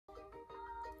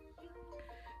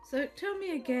So tell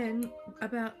me again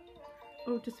about,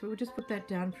 we'll just put that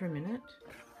down for a minute.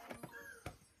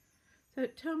 So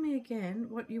tell me again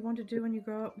what you want to do when you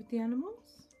grow up with the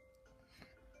animals.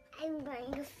 I'm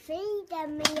going to feed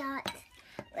them a lot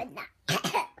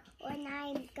when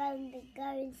I'm going to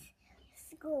go to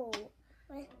school.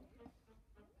 And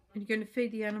you're going to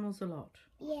feed the animals a lot?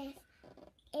 Yes,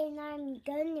 and I'm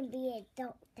going to be a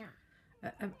doctor.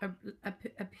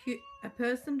 A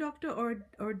person doctor or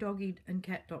a doggy and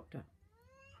cat doctor?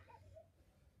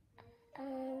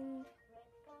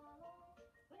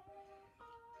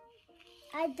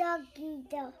 A doggy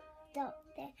doctor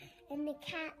and a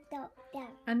cat doctor.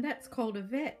 And that's called a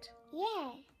vet?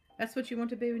 Yeah. That's what you want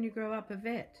to be when you grow up, a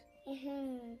vet?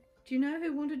 Mm-hmm. Do you know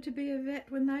who wanted to be a vet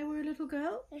when they were a little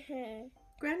girl? Mm-hmm.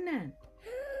 Grandnan.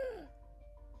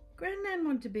 Grandnan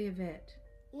wanted to be a vet.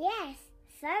 Yes,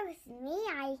 so was me.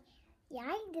 I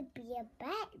like to be a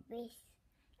vet with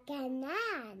Katina.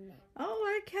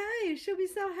 Oh, okay. She'll be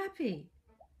so happy.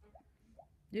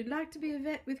 You'd like to be a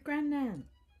vet with Grandnan?